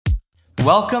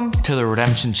Welcome to the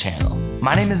Redemption Channel.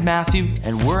 My name is Matthew,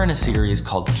 and we're in a series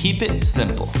called Keep It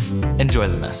Simple. Enjoy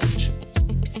the message.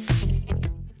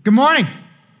 Good morning.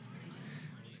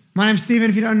 My name's Stephen.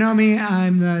 If you don't know me,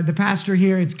 I'm the pastor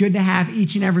here. It's good to have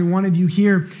each and every one of you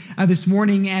here this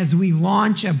morning as we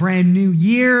launch a brand new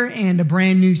year and a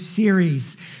brand new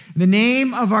series. The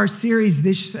name of our series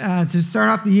this to start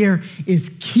off the year is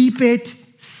Keep It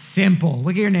Simple.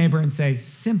 Look at your neighbor and say,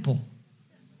 simple.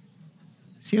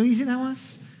 See how easy that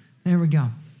was? There we go.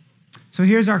 So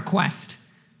here's our quest.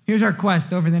 Here's our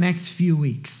quest over the next few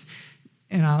weeks.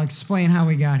 And I'll explain how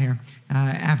we got here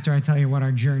after I tell you what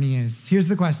our journey is. Here's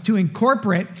the quest: to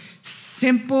incorporate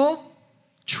simple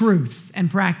truths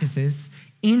and practices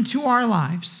into our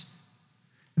lives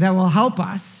that will help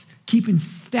us keep in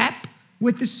step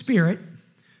with the Spirit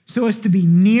so as to be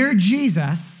near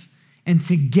Jesus and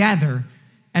together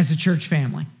as a church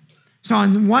family. So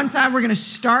on one side, we're going to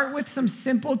start with some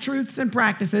simple truths and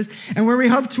practices, and where we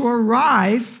hope to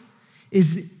arrive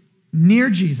is near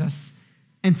Jesus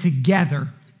and together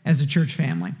as a church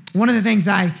family. One of the things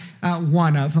let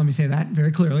me say that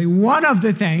very clearly. One of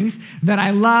the things that I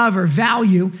love or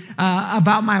value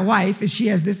about my wife is she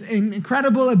has this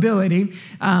incredible ability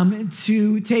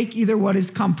to take either what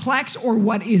is complex or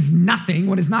what is nothing,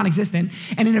 what is non-existent,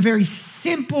 and in a very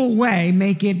simple way,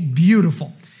 make it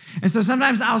beautiful. And so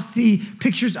sometimes I'll see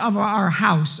pictures of our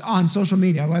house on social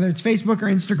media, whether it's Facebook or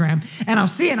Instagram, and I'll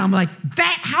see it and I'm like,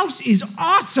 that house is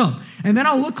awesome. And then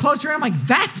I'll look closer and I'm like,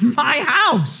 that's my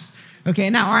house. Okay,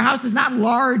 now our house is not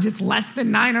large. It's less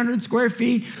than 900 square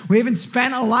feet. We haven't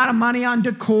spent a lot of money on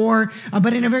decor,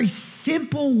 but in a very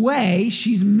simple way,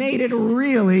 she's made it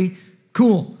really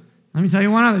cool. Let me tell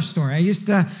you one other story. I used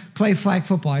to play flag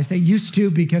football. I say used to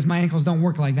because my ankles don't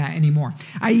work like that anymore.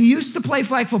 I used to play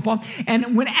flag football,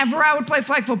 and whenever I would play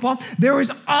flag football, there was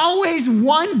always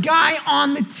one guy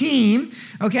on the team.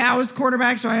 Okay, I was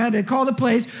quarterback, so I had to call the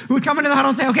plays, who would come into the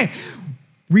huddle and say, okay,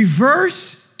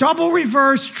 reverse, double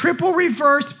reverse, triple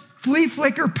reverse, flea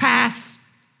flicker, pass.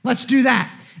 Let's do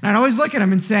that. And I'd always look at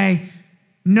him and say,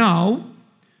 no,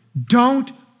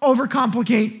 don't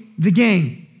overcomplicate the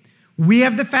game. We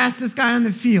have the fastest guy on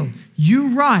the field.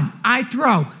 You run, I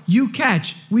throw, you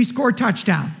catch, we score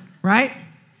touchdown, right?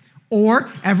 Or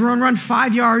everyone run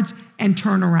 5 yards and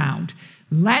turn around.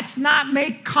 Let's not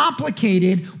make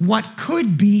complicated what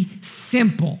could be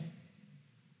simple.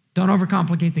 Don't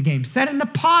overcomplicate the game. Set in the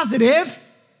positive,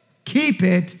 keep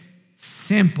it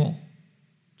simple.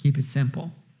 Keep it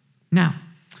simple. Now,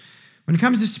 when it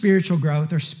comes to spiritual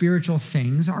growth or spiritual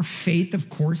things, our faith, of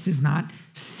course, is not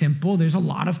simple. There's a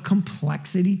lot of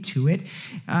complexity to it.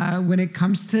 When it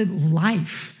comes to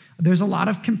life, there's a lot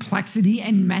of complexity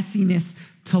and messiness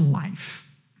to life.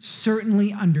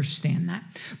 Certainly understand that.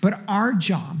 But our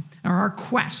job, or our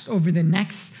quest over the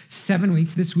next 7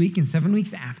 weeks, this week and 7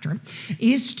 weeks after,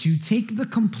 is to take the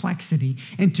complexity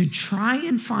and to try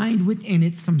and find within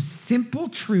it some simple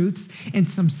truths and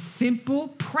some simple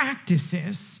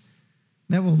practices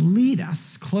that will lead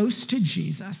us close to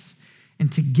Jesus and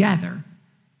together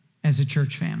as a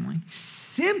church family.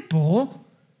 Simple,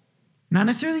 not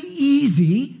necessarily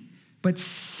easy, but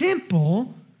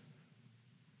simple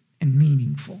and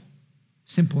meaningful.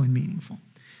 Simple and meaningful.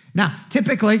 Now,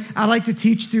 typically, I like to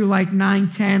teach through like 9,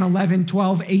 10, 11,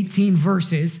 12, 18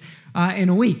 verses in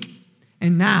a week.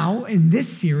 And now, in this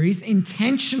series,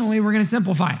 intentionally, we're going to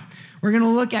simplify it. We're going to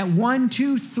look at 1,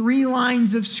 2, 3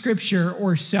 lines of scripture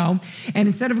or so. And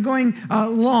instead of going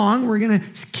long, we're going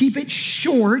to keep it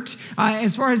short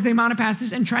as far as the amount of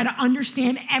passages and try to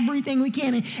understand everything we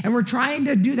can. And we're trying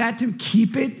to do that to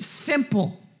keep it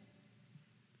simple.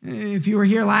 If you were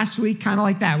here last week, kind of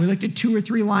like that. We looked at 2 or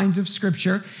 3 lines of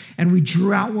scripture and we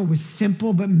drew out what was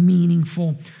simple but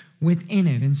meaningful within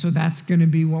it. And so that's going to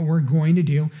be what we're going to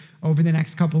do over the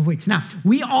next couple of weeks. Now,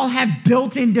 we all have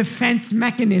built-in defense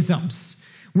mechanisms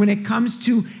when it comes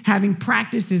to having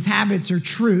practices, habits, or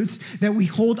truths that we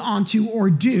hold on to or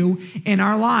do in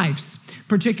our lives.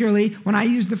 Particularly when I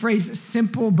use the phrase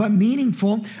simple but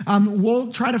meaningful,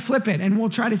 we'll try to flip it and we'll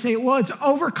try to say, well, it's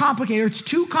overcomplicated, it's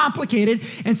too complicated.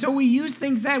 And so we use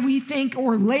things that we think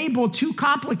or label too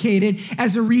complicated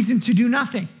as a reason to do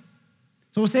nothing.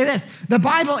 So we'll say this: the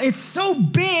Bible, it's so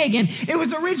big and it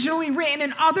was originally written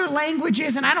in other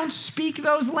languages and I don't speak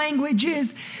those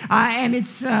languages. And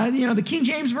it's, the King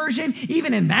James Version,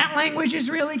 even in that language is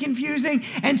really confusing.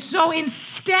 And so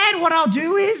instead what I'll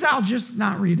do is I'll just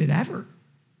not read it ever.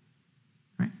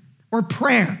 Right? Or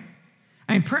prayer.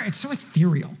 I mean, prayer, it's so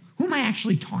ethereal. Who am I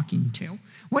actually talking to?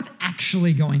 What's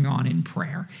actually going on in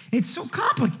prayer? It's so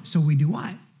complicated. So we do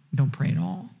what? Don't pray at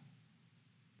all.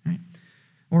 Right?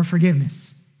 Or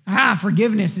forgiveness.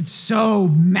 Forgiveness, it's so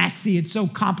messy, it's so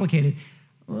complicated.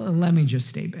 Let me just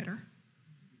stay bitter,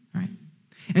 right?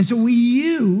 And so we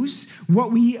use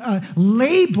what we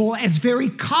label as very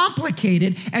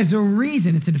complicated as a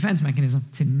reason, it's a defense mechanism,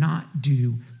 to not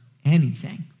do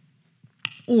anything.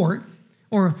 Or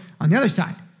on the other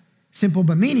side, simple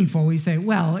but meaningful, we say,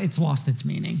 well, it's lost its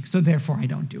meaning, so therefore I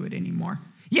don't do it anymore.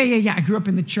 Yeah, I grew up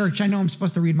in the church. I know I'm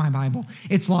supposed to read my Bible.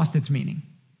 It's lost its meaning.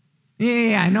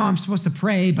 Yeah, I know I'm supposed to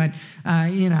pray, but,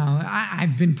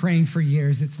 I've been praying for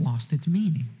years. It's lost its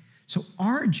meaning. So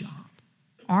our job,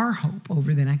 our hope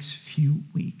over the next few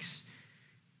weeks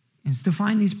is to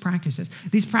find these practices.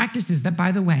 These practices that,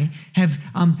 by the way, have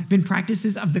been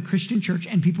practices of the Christian church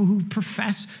and people who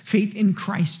profess faith in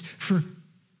Christ for,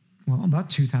 about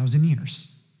 2,000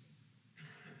 years.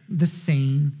 The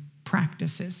same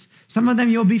practices. Some of them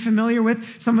you'll be familiar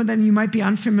with, some of them you might be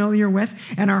unfamiliar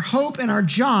with, and our hope and our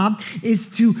job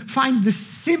is to find the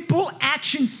simple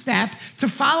action step to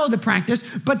follow the practice,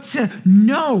 but to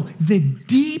know the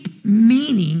deep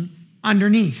meaning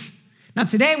underneath. Now,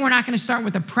 today, we're not going to start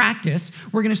with a practice.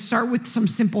 We're going to start with some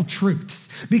simple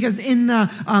truths. Because in the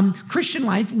Christian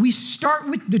life, we start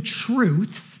with the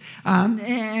truths,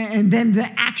 and then the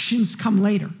actions come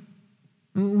later.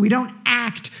 We don't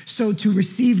act so to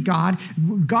receive God.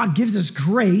 God gives us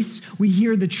grace. We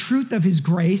hear the truth of his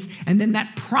grace, and then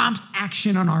that prompts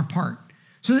action on our part.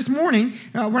 So this morning,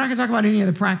 we're not going to talk about any of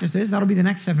the practices. That'll be the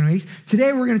next 7 weeks.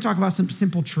 Today, we're going to talk about some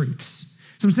simple truths.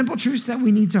 Some simple truths that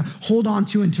we need to hold on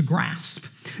to and to grasp.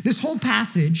 This whole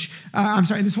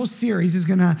this whole series is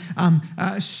going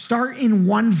to start in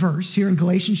one verse here in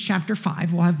Galatians chapter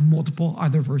 5. We'll have multiple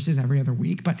other verses every other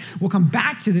week, but we'll come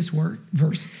back to this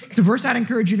verse. It's a verse I'd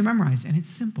encourage you to memorize, and it's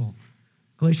simple.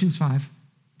 Galatians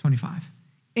 5:25.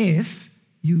 If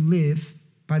you live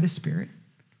by the Spirit,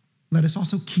 let us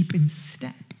also keep in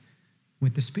step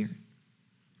with the Spirit.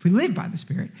 If we live by the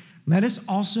Spirit, let us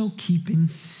also keep in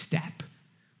step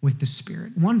with the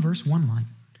Spirit. One verse, one line.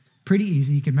 Pretty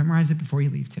easy. You can memorize it before you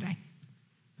leave today.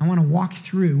 I want to walk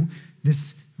through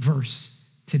this verse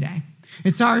today.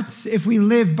 It starts, if we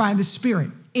live by the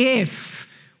Spirit.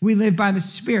 If we live by the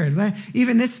Spirit.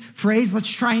 Even this phrase, let's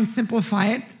try and simplify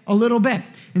it a little bit.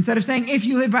 Instead of saying, if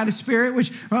you live by the Spirit, which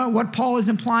what Paul is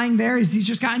implying there is he's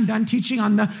just gotten done teaching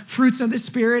on the fruits of the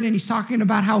Spirit, and he's talking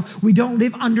about how we don't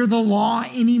live under the law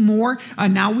anymore.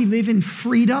 Now we live in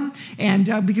freedom,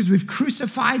 and because we've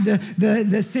crucified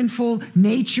the sinful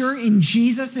nature in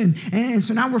Jesus, and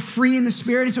so now we're free in the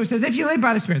Spirit. And so he says, if you live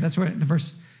by the Spirit, that's where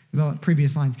the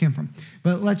previous lines came from.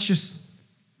 But let's just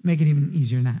make it even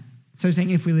easier than that. So he's saying,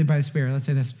 if we live by the Spirit, let's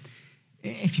say this.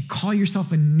 If you call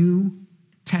yourself a New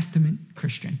Testament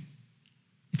Christian.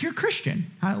 If you're a Christian,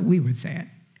 how we would say it.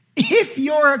 If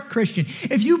you're a Christian,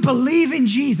 if you believe in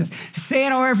Jesus, say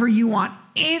it however you want.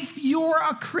 If you're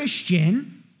a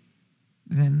Christian,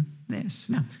 then this.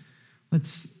 Now,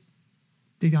 let's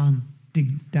dig down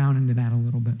into that a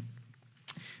little bit.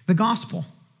 The gospel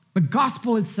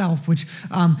itself, which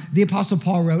the Apostle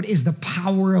Paul wrote, is the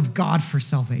power of God for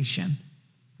salvation.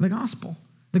 The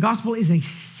gospel is a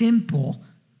simple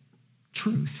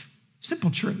truth.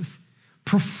 Simple truth.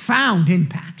 Profound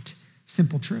impact.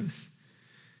 Simple truth.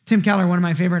 Tim Keller, one of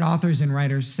my favorite authors and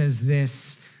writers, says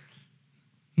this.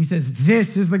 He says,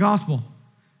 this is the gospel,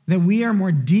 that we are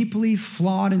more deeply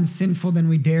flawed and sinful than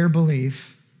we dare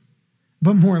believe,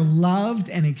 but more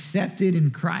loved and accepted in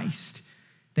Christ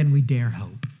than we dare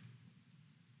hope.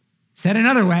 Said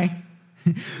another way,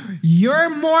 you're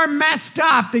more messed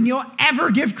up than you'll ever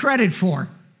give credit for.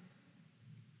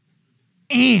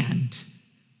 And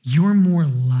you're more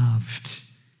loved,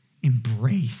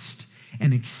 embraced,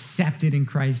 and accepted in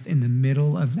Christ in the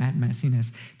middle of that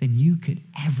messiness than you could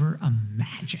ever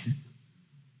imagine.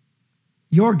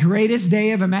 Your greatest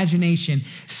day of imagination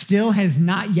still has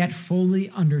not yet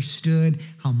fully understood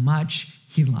how much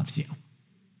he loves you.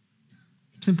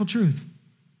 Simple truth.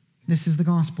 This is the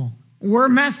gospel. We're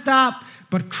messed up,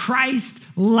 but Christ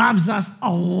loves us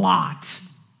a lot.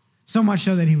 So much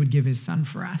so that he would give his son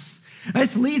for us.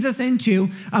 This leads us into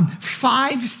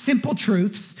 5 simple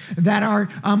truths that are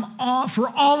for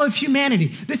all of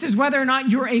humanity. This is whether or not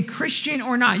you're a Christian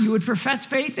or not. You would profess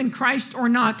faith in Christ or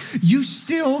not. You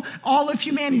still, all of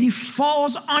humanity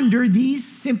falls under these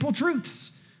simple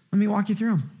truths. Let me walk you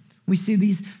through them. We see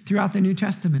these throughout the New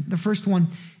Testament. The first one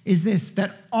is this,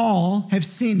 that all have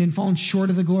sinned and fallen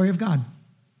short of the glory of God.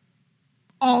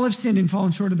 All have sinned and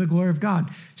fallen short of the glory of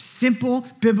God. Simple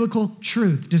biblical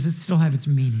truth. Does it still have its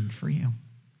meaning for you?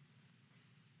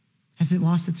 Has it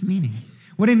lost its meaning?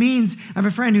 What it means, I have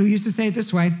a friend who used to say it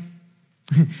this way.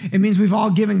 It means we've all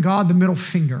given God the middle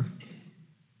finger.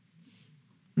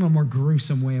 little more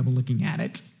gruesome way of looking at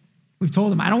it. We've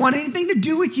told him, I don't want anything to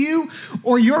do with you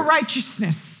or your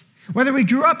righteousness, whether we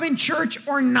grew up in church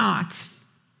or not,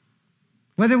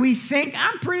 whether we think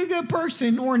I'm a pretty good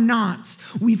person or not.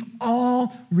 We've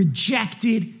all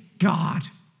rejected God.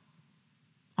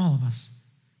 All of us.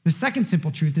 The second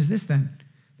simple truth is this then,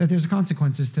 that there's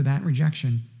consequences to that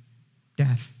rejection.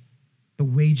 Death. The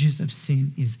wages of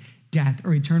sin is death,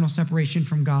 or eternal separation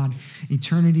from God.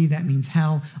 Eternity, that means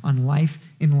hell. In life,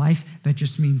 that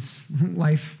just means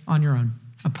life on your own,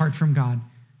 apart from God.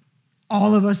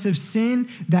 All of us have sinned.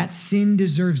 That sin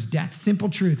deserves death. Simple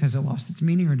truth. Has it lost its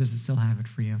meaning, or does it still have it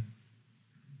for you?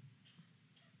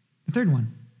 The third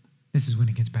one, this is when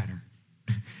it gets better.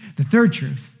 The third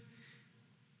truth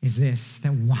is this,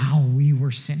 that while we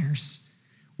were sinners,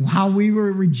 while we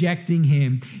were rejecting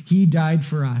him, he died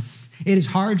for us. It is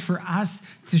hard for us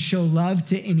to show love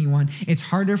to anyone. It's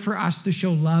harder for us to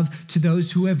show love to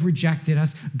those who have rejected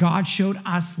us. God showed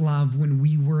us love when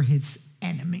we were his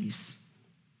enemies.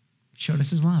 He showed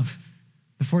us his love.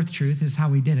 The fourth truth is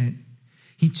how he did it.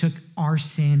 He took our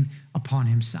sin upon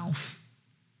himself.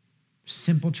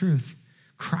 Simple truth.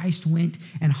 Christ went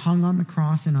and hung on the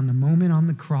cross, and on the moment on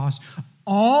the cross,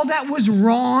 all that was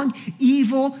wrong,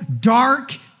 evil,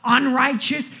 dark,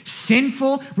 unrighteous,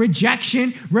 sinful,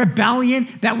 rejection, rebellion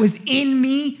that was in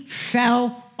me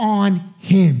fell on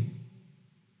him.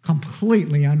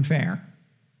 Completely unfair.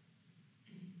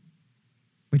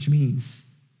 Which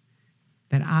means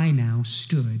that I now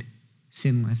stood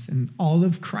sinless, and all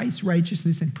of Christ's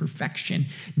righteousness and perfection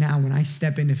now, when I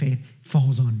step into faith,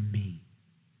 falls on me.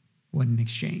 What an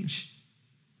exchange.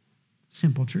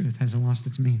 Simple truth. Has it lost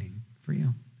its meaning for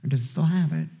you? Or does it still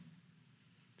have it?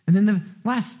 And then the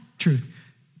last truth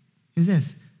is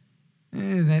this,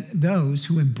 that those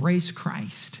who embrace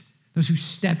Christ, those who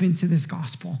step into this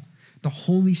gospel, the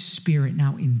Holy Spirit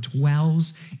now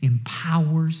indwells,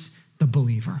 empowers the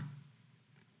believer.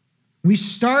 We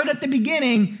start at the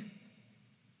beginning,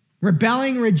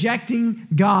 rebelling, rejecting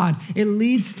God. It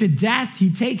leads to death. He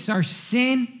takes our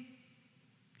sin.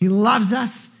 He loves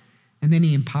us, and then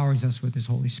he empowers us with his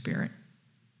Holy Spirit.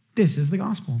 This is the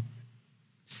gospel.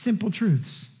 Simple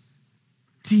truths,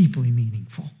 deeply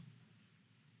meaningful.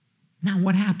 Now,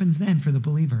 what happens then for the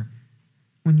believer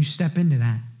when you step into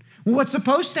that? Well, what's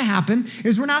supposed to happen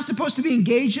is we're not supposed to be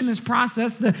engaged in this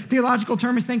process. The theological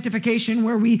term is sanctification,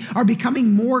 where we are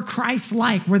becoming more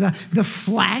Christ-like, where the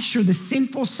flesh or the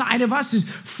sinful side of us is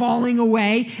falling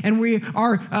away, and we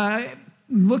are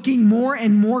looking more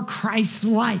and more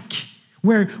Christ-like,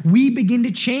 where we begin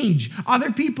to change. Other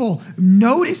people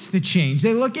notice the change.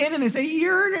 They look in and they say,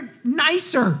 you're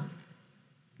nicer.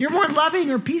 You're more loving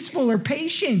or peaceful or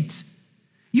patient.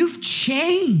 You've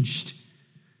changed.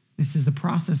 This is the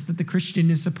process that the Christian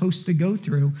is supposed to go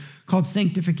through, called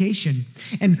sanctification.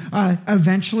 And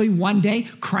eventually, one day,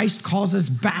 Christ calls us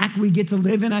back. We get to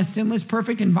live in a sinless,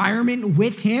 perfect environment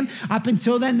with him. Up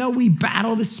until then, though, we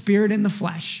battle the spirit and the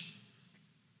flesh.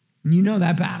 And you know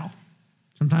that battle.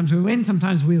 Sometimes we win,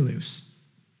 sometimes we lose.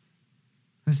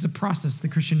 This is a process the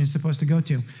Christian is supposed to go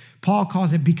to. Paul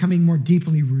calls it becoming more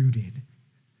deeply rooted.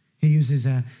 He uses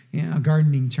a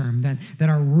gardening term, that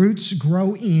our roots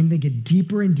grow in, they get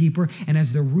deeper and deeper, and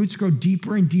as the roots grow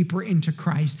deeper and deeper into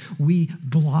Christ, we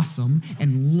blossom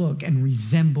and look and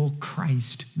resemble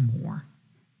Christ more.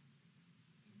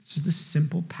 This is the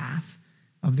simple path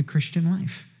of the Christian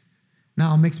life.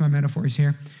 Now, I'll mix my metaphors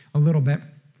here a little bit.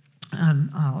 And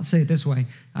I'll say it this way.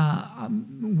 Where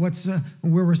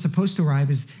we're supposed to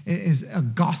arrive is a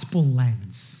gospel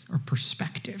lens or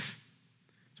perspective.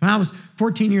 So when I was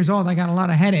 14 years old, I got a lot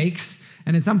of headaches.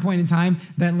 And at some point in time,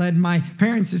 that led my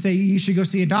parents to say, you should go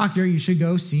see a doctor. You should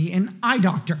go see an eye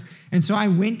doctor. And so I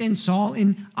went and saw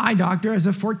an eye doctor as a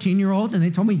 14-year-old, and they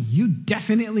told me, you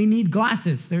definitely need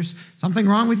glasses. There's something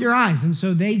wrong with your eyes. And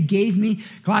so they gave me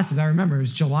glasses. I remember it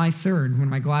was July 3rd when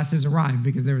my glasses arrived,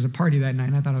 because there was a party that night,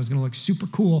 and I thought I was going to look super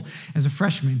cool as a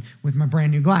freshman with my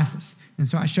brand new glasses. And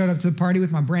so I showed up to the party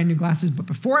with my brand new glasses. But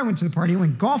before I went to the party, I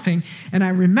went golfing. And I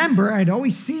remember I'd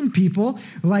always seen people,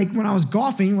 like when I was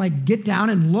golfing, like get down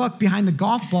and look behind the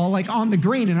golf ball, like on the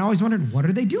green. And I always wondered, what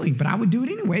are they doing? But I would do it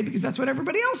anyway, because that's what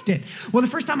everybody else did. Well, the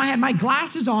first time I had my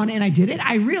glasses on and I did it,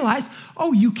 I realized,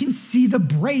 oh, you can see the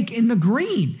break in the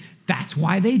green. That's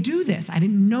why they do this. I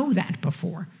didn't know that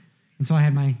before. And so I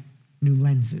had my new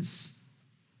lenses.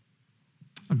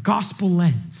 A gospel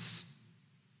lens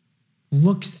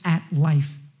looks at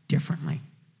life differently.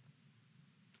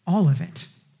 All of it.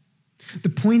 The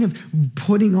point of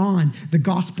putting on the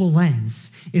gospel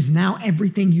lens is now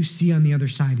everything you see on the other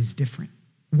side is different.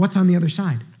 What's on the other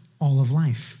side? All of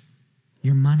life.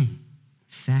 Your money,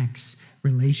 sex,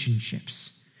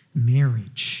 relationships.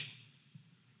 marriage.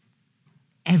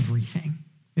 Everything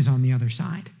is on the other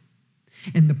side.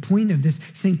 And the point of this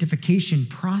sanctification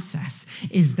process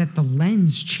is that the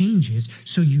lens changes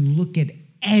so you look at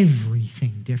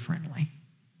everything differently.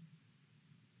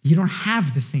 You don't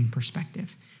have the same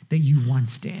perspective that you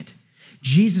once did.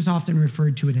 Jesus often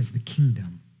referred to it as the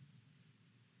kingdom.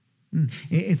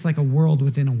 It's like a world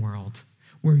within a world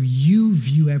where you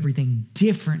view everything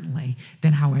differently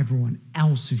than how everyone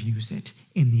else views it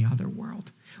in the other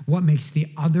world. What makes the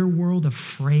other world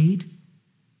afraid,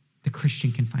 the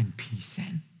Christian can find peace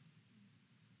in.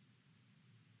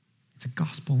 It's a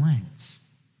gospel lens.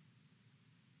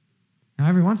 Now,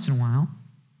 every once in a while,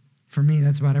 for me,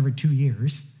 that's about every 2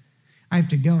 years, I have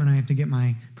to go and I have to get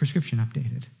my prescription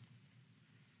updated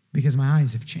because my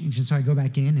eyes have changed. And so I go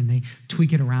back in and they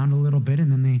tweak it around a little bit,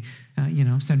 and then they,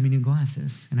 send me new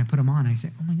glasses. And I put them on. I say,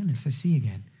 oh my goodness, I see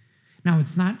again. Now,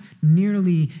 it's not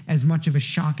nearly as much of a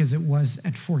shock as it was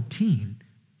at 14,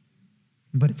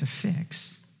 but it's a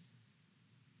fix.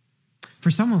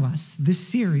 For some of us, this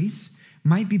series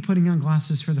might be putting on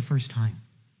glasses for the first time.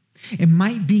 It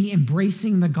might be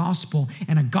embracing the gospel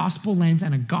and a gospel lens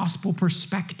and a gospel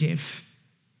perspective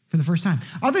for the first time.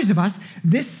 Others of us,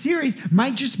 this series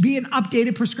might just be an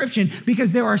updated prescription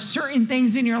because there are certain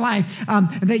things in your life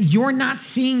that you're not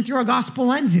seeing through a gospel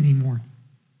lens anymore.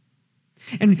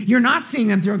 And you're not seeing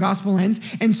them through a gospel lens.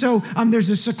 And so there's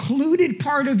a secluded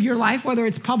part of your life, whether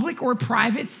it's public or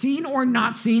private, seen or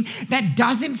not seen, that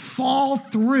doesn't fall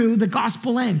through the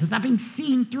gospel lens. It's not being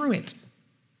seen through it.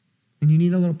 And you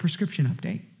need a little prescription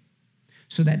update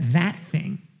so that that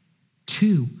thing,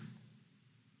 too,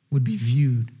 would be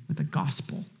viewed with a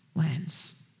gospel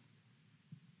lens.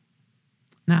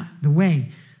 Now, the way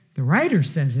the writer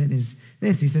says it is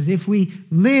this. He says, if we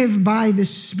live by the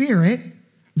Spirit,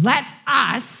 let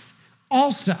us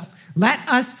also.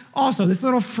 This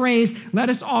little phrase, let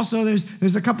us also,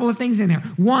 there's a couple of things in there.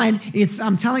 One, it's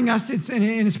telling us,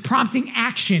 it's prompting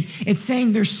action. It's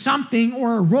saying there's something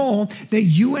or a role that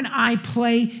you and I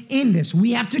play in this.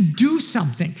 We have to do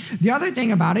something. The other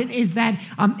thing about it is that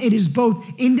it is both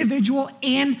individual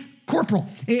and corporal.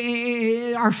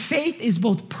 Our faith is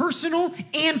both personal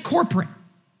and corporate.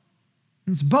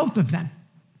 It's both of them.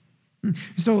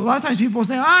 So a lot of times people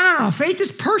say, oh, no, faith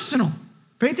is personal.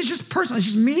 Faith is just personal. It's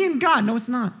just me and God. No, it's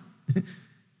not.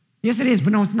 Yes, it is,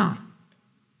 but no, it's not.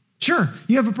 Sure,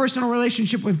 you have a personal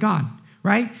relationship with God,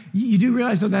 right? You do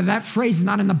realize, though, that phrase is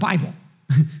not in the Bible.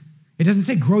 It doesn't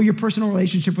say grow your personal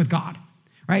relationship with God,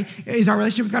 right? Is our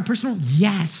relationship with God personal?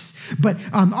 Yes. But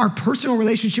our personal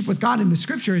relationship with God in the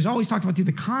Scripture is always talked about through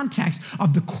the context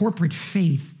of the corporate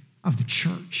faith of the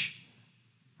church,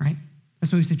 right?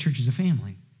 That's why we say church is a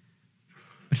family.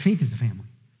 But faith is a family.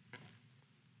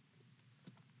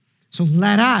 So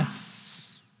let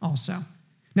us also.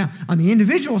 Now, on the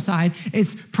individual side,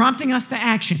 it's prompting us to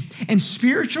action. And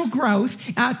spiritual growth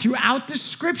throughout the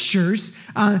Scriptures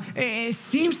it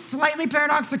seems slightly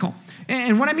paradoxical.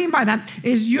 And what I mean by that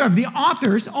is you have the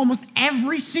authors, almost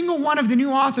every single one of the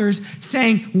new authors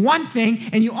saying one thing,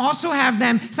 and you also have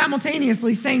them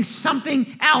simultaneously saying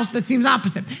something else that seems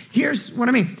opposite. Here's what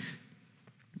I mean.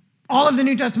 All of the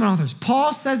New Testament authors,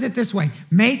 Paul says it this way,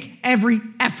 make every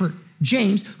effort.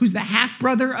 James, who's the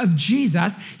half-brother of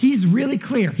Jesus, he's really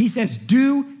clear. He says,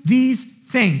 do these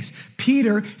things.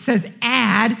 Peter says,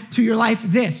 add to your life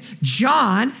this.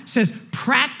 John says,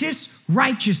 practice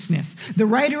righteousness. The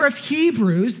writer of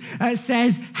Hebrews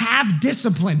says, have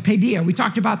discipline, paideia. We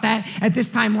talked about that at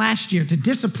this time last year, to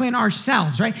discipline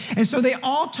ourselves, right? And so they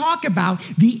all talk about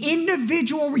the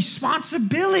individual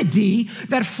responsibility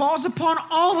that falls upon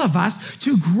all of us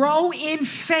to grow in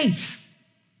faith.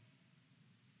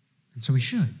 And so we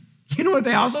should. You know what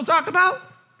they also talk about?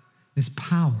 This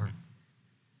power.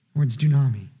 Words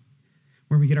dunami,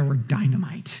 where we get our word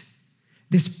dynamite.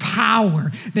 This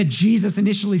power that Jesus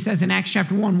initially says in Acts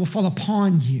chapter 1 will fall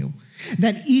upon you.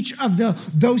 That each of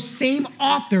those same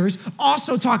authors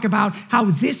also talk about how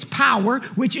this power,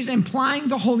 which is implying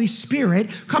the Holy Spirit,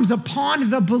 comes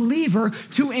upon the believer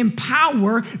to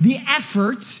empower the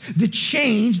efforts, the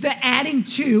change, the adding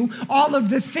to all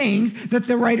of the things that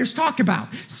the writers talk about.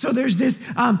 So there's this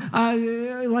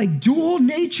dual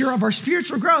nature of our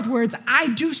spiritual growth where it's I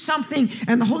do something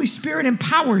and the Holy Spirit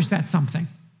empowers that something.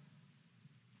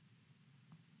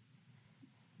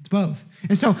 Both.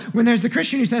 And so when there's the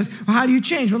Christian who says, well, how do you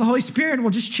change? Well, the Holy Spirit will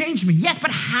just change me. Yes, but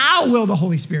how will the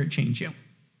Holy Spirit change you?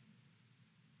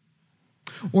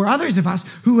 Or others of us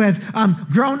who have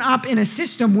grown up in a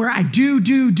system where I do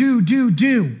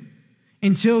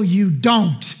until you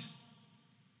don't.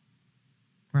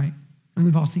 Right? And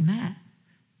we've all seen that.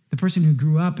 The person who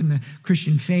grew up in the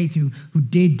Christian faith, who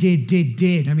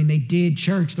did. I mean, they did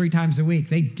church 3 times a week.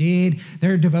 They did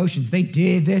their devotions. They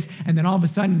did this. And then all of a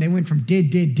sudden they went from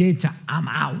did to I'm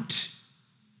out.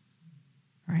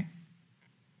 Right?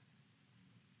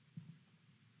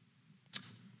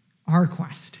 Our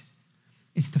quest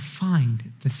is to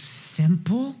find the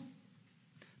simple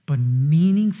but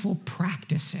meaningful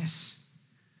practices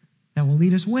that will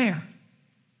lead us where?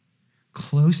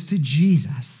 Close to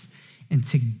Jesus and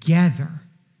together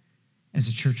as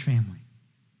a church family.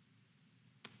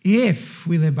 If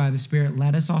we live by the Spirit,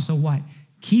 let us also what?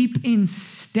 Keep in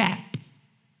step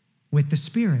with the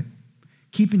Spirit.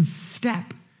 Keep in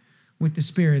step with the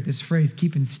Spirit. This phrase,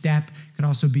 keep in step, could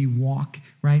also be walk,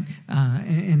 right?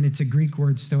 And it's a Greek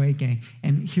word, stoike.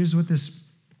 And here's what this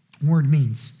word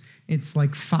means. It's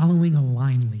like following a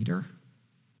line leader.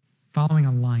 Following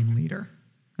a line leader.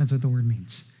 That's what the word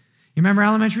means. You remember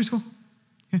elementary school?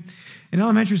 Okay. In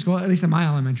elementary school, at least in my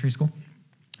elementary school,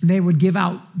 they would give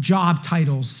out job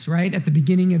titles, right, at the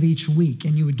beginning of each week.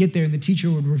 And you would get there and the teacher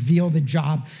would reveal the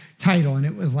job title. And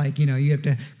it was like, you have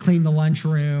to clean the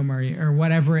lunchroom or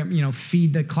whatever,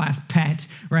 feed the class pet,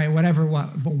 right, whatever.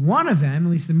 But one of them,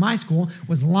 at least in my school,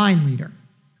 was line leader.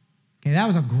 Okay, that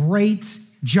was a great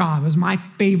job. It was my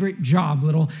favorite job,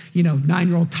 little,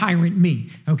 9-year-old tyrant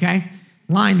me, okay?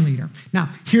 Line leader. Now,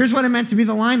 here's what it meant to be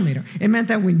the line leader. It meant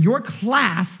that when your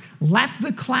class left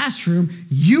the classroom,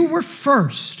 you were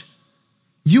first.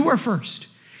 You were first.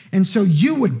 And so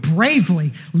you would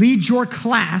bravely lead your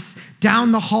class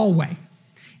down the hallway.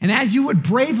 And as you would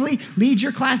bravely lead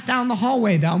your class down the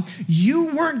hallway, though,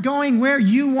 you weren't going where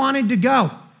you wanted to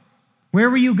go. Where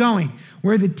were you going?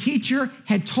 Where the teacher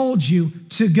had told you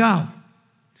to go.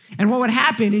 And what would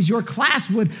happen is your class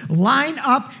would line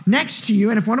up next to you,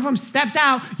 and if one of them stepped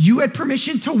out, you had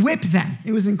permission to whip them.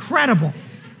 It was incredible.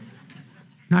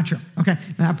 Not true. Okay,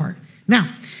 that part. Now,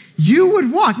 you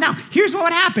would walk. Now, here's what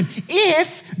would happen.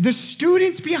 If the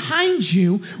students behind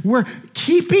you were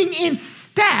keeping in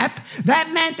step, that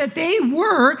meant that they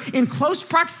were in close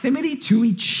proximity to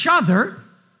each other.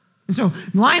 And so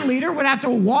line leader would have to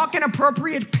walk an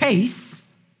appropriate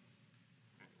pace.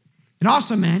 It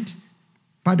also meant,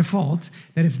 by default,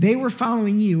 that if they were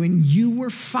following you and you were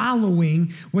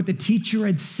following what the teacher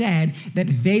had said, that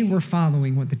they were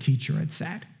following what the teacher had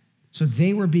said. So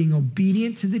they were being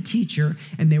obedient to the teacher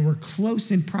and they were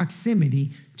close in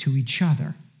proximity to each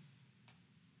other.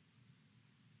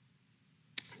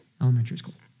 Elementary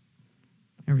school.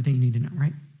 Everything you need to know,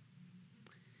 right?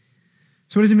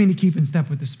 So what does it mean to keep in step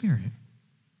with the Spirit?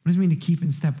 What does it mean to keep in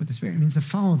step with the Spirit? It means to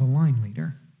follow the line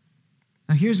leader.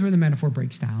 Now, here's where the metaphor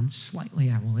breaks down,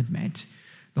 slightly, I will admit.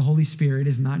 The Holy Spirit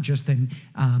is not just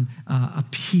a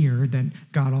peer that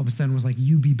God all of a sudden was like,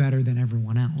 you be better than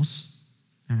everyone else.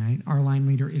 All right? Our line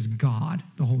leader is God,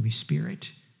 the Holy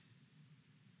Spirit.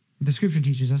 The scripture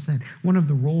teaches us that one of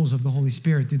the roles of the Holy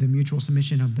Spirit through the mutual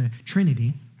submission of the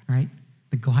Trinity, right?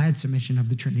 The glad submission of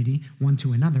the Trinity, one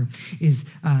to another, is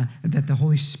that the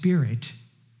Holy Spirit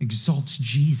exalts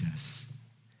Jesus.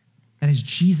 That as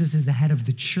Jesus is the head of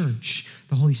the church,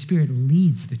 the Holy Spirit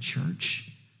leads the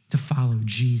church to follow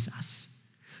Jesus.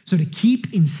 So to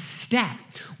keep in step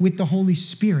with the Holy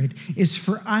Spirit is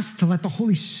for us to let the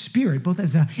Holy Spirit, both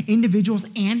as individuals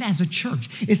and as a church,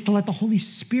 is to let the Holy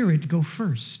Spirit go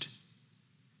first.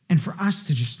 And for us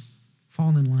to just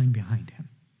fall in line behind him.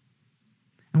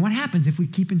 And what happens if we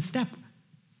keep in step?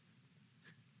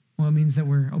 Well, it means that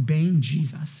we're obeying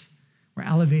Jesus. We're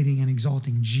elevating and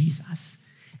exalting Jesus.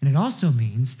 And it also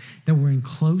means that we're in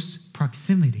close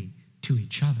proximity to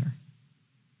each other.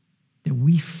 That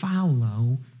we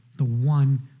follow the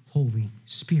one Holy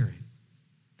Spirit.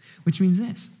 Which means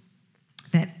this,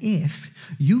 that if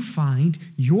you find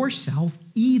yourself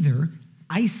either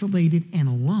isolated and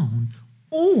alone,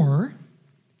 or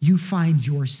you find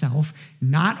yourself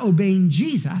not obeying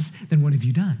Jesus, then what have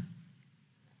you done?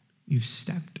 You've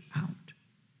stepped out.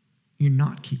 You're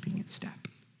not keeping in step.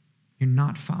 You're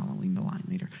not following the line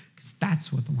leader, because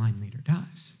that's what the line leader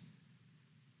does.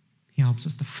 He helps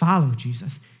us to follow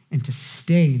Jesus and to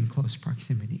stay in close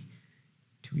proximity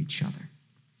to each other.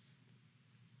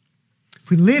 If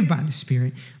we live by the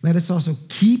Spirit, let us also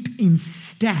keep in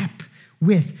step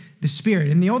with the Spirit.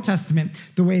 In the Old Testament,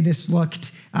 the way this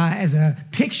looked as a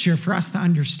picture for us to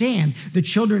understand, the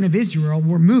children of Israel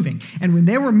were moving. And when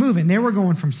they were moving, they were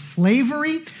going from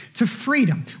slavery to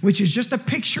freedom, which is just a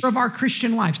picture of our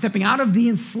Christian life, stepping out of the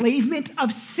enslavement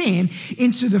of sin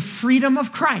into the freedom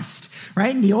of Christ,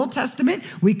 right? In the Old Testament,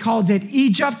 we called it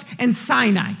Egypt and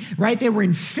Sinai, right? They were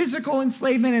in physical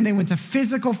enslavement and they went to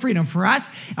physical freedom. For us,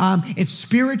 it's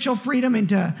spiritual freedom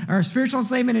or spiritual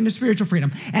enslavement into spiritual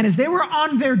freedom. And as they were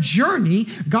on their journey,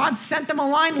 God sent them a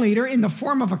line leader in the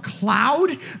form of a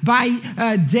cloud by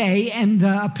day and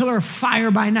a pillar of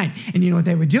fire by night. And you know what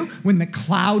they would do? When the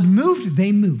cloud moved,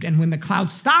 they moved. And when the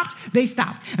cloud stopped, they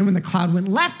stopped. And when the cloud went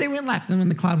left, they went left. And when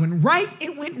the cloud went right,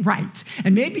 it went right.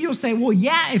 And maybe you'll say, well,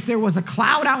 yeah, if there was a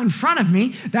cloud out in front of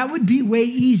me, that would be way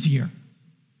easier.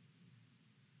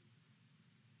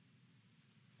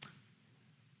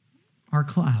 Our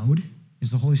cloud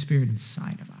is the Holy Spirit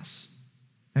inside of us.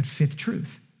 That fifth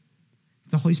truth.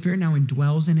 The Holy Spirit now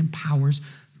indwells and empowers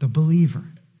the believer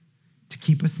to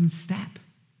keep us in step.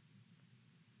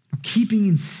 Now, keeping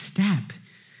in step,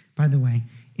 by the way,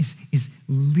 is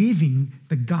living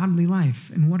the godly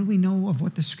life. And what do we know of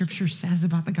what the scripture says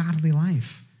about the godly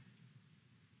life?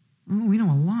 Oh, we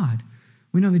know a lot.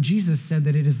 We know that Jesus said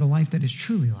that it is the life that is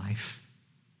truly life.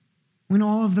 We know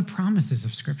all of the promises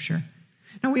of scripture.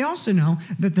 Now, we also know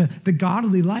that the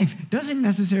godly life doesn't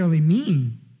necessarily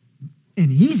mean an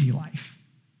easy life.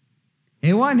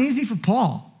 It wasn't easy for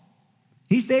Paul.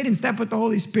 He stayed in step with the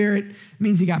Holy Spirit. It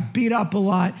means he got beat up a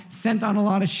lot, sent on a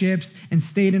lot of ships, and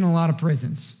stayed in a lot of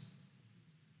prisons.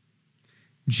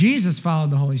 Jesus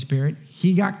followed the Holy Spirit.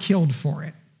 He got killed for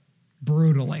it,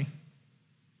 brutally.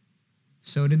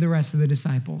 So did the rest of the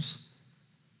disciples.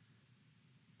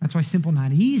 That's why simple,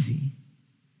 not easy,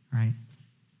 right?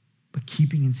 But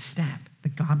keeping in step, the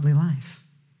godly life.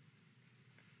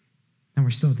 And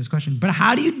we're still at this question, but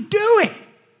how do you do it?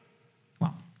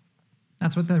 Well,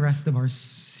 that's what the rest of our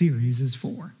series is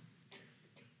for,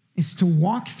 is to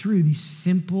walk through these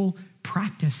simple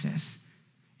practices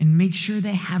and make sure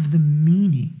they have the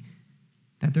meaning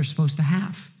that they're supposed to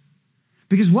have.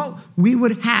 Because what we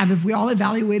would have if we all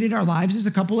evaluated our lives is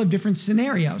a couple of different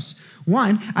scenarios.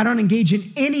 One, I don't engage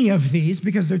in any of these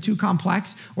because they're too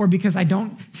complex or because I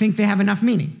don't think they have enough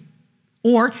meaning.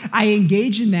 Or I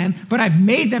engage in them, but I've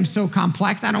made them so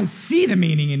complex I don't see the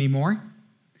meaning anymore.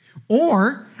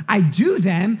 Or I do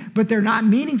them, but they're not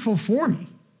meaningful for me.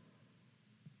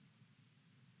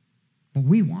 What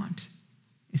we want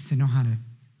is to know how to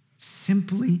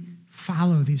simply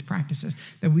follow these practices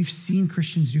that we've seen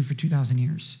Christians do for 2,000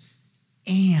 years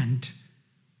and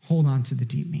hold on to the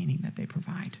deep meaning that they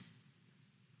provide.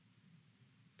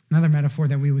 Another metaphor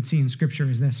that we would see in Scripture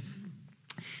is this.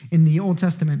 In the Old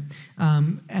Testament,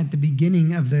 at the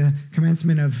beginning of the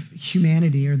commencement of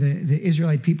humanity or the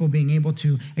Israelite people being able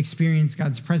to experience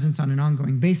God's presence on an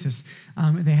ongoing basis,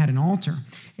 they had an altar.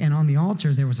 And on the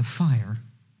altar, there was a fire.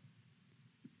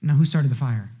 Now, who started the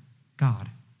fire? God.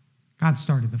 God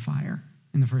started the fire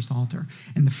in the first altar.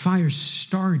 And the fire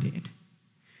started,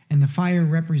 and the fire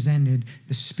represented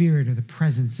the spirit or the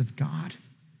presence of God.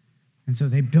 And so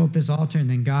they built this altar, and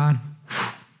then God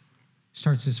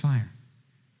starts his fire.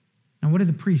 Now, what did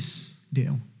the priests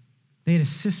do? They had a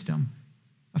system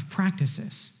of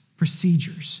practices,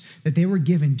 procedures that they were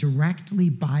given directly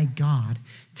by God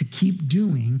to keep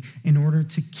doing in order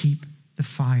to keep the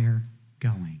fire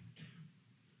going.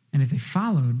 And if they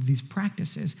followed these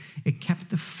practices, it kept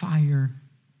the fire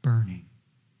burning.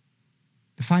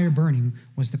 The fire burning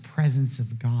was the presence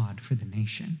of God for the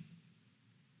nation.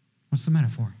 What's the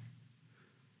metaphor?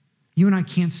 You and I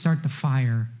can't start the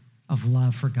fire of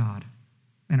love for God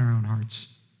in our own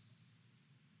hearts.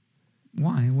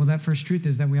 Why? Well, that first truth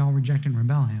is that we all reject and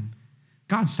rebel him.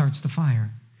 God starts the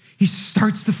fire. He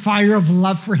starts the fire of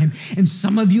love for him. And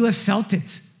some of you have felt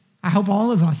it. I hope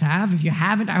all of us have. If you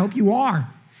haven't, I hope you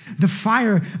are. The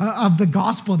fire of the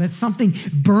gospel, that's something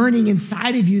burning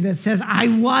inside of you that says, I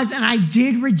was and I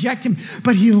did reject him,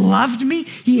 but he loved me.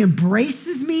 He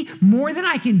embraces me more than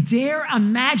I can dare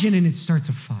imagine. And it starts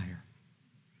a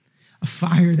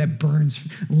fire that burns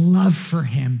love for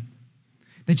him,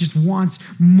 that just wants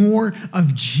more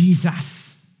of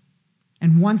Jesus.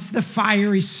 And once the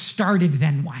fire is started,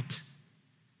 then what?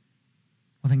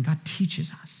 Well, then God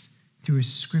teaches us through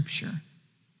his scripture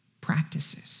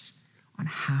practices on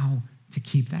how to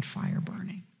keep that fire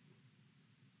burning.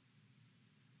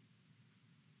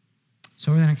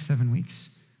 So over the next 7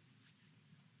 weeks,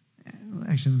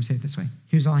 actually, let me say it this way.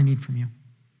 Here's all I need from you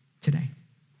today.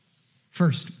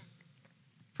 First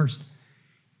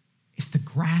is to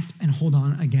grasp and hold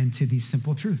on again to these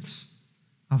simple truths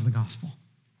of the gospel.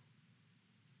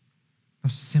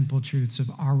 those simple truths of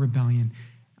our rebellion,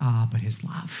 but his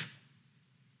love.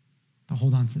 To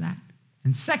hold on to that.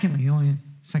 And secondly, the only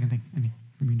second thing I need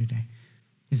from you today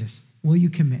is this. Will you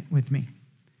commit with me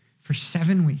for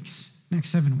 7 weeks, next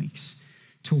 7 weeks,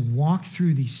 to walk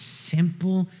through these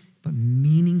simple but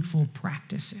meaningful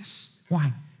practices?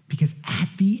 Why? Because at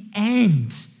the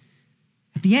end,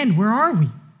 where are we?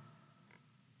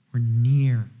 We're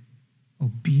near,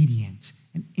 obedient,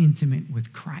 and intimate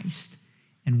with Christ,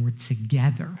 and we're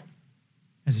together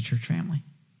as a church family.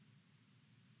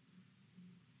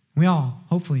 We all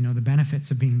hopefully know the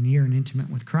benefits of being near and intimate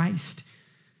with Christ.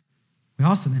 We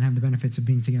also then have the benefits of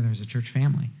being together as a church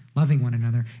family, loving one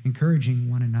another, encouraging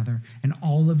one another, and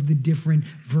all of the different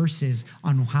verses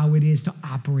on how it is to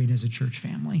operate as a church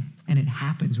family. And it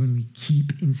happens when we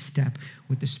keep in step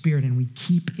with the Spirit, and we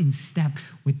keep in step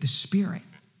with the Spirit.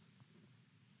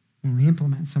 When we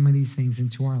implement some of these things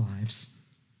into our lives,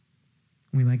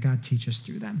 we let God teach us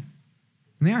through them.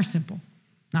 And they are simple,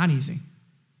 not easy,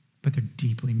 but they're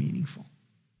deeply meaningful.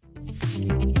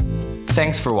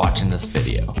 Thanks for watching this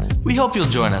video. We hope you'll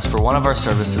join us for one of our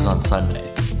services on Sunday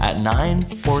at 9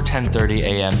 or 10:30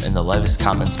 a.m. in the Levis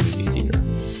Commons movie theater.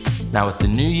 Now with the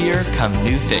new year come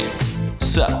new things.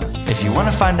 So if you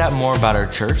want to find out more about our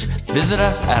church, visit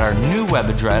us at our new web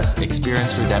address,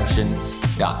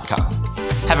 experienceredemption.com.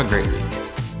 Have a great week.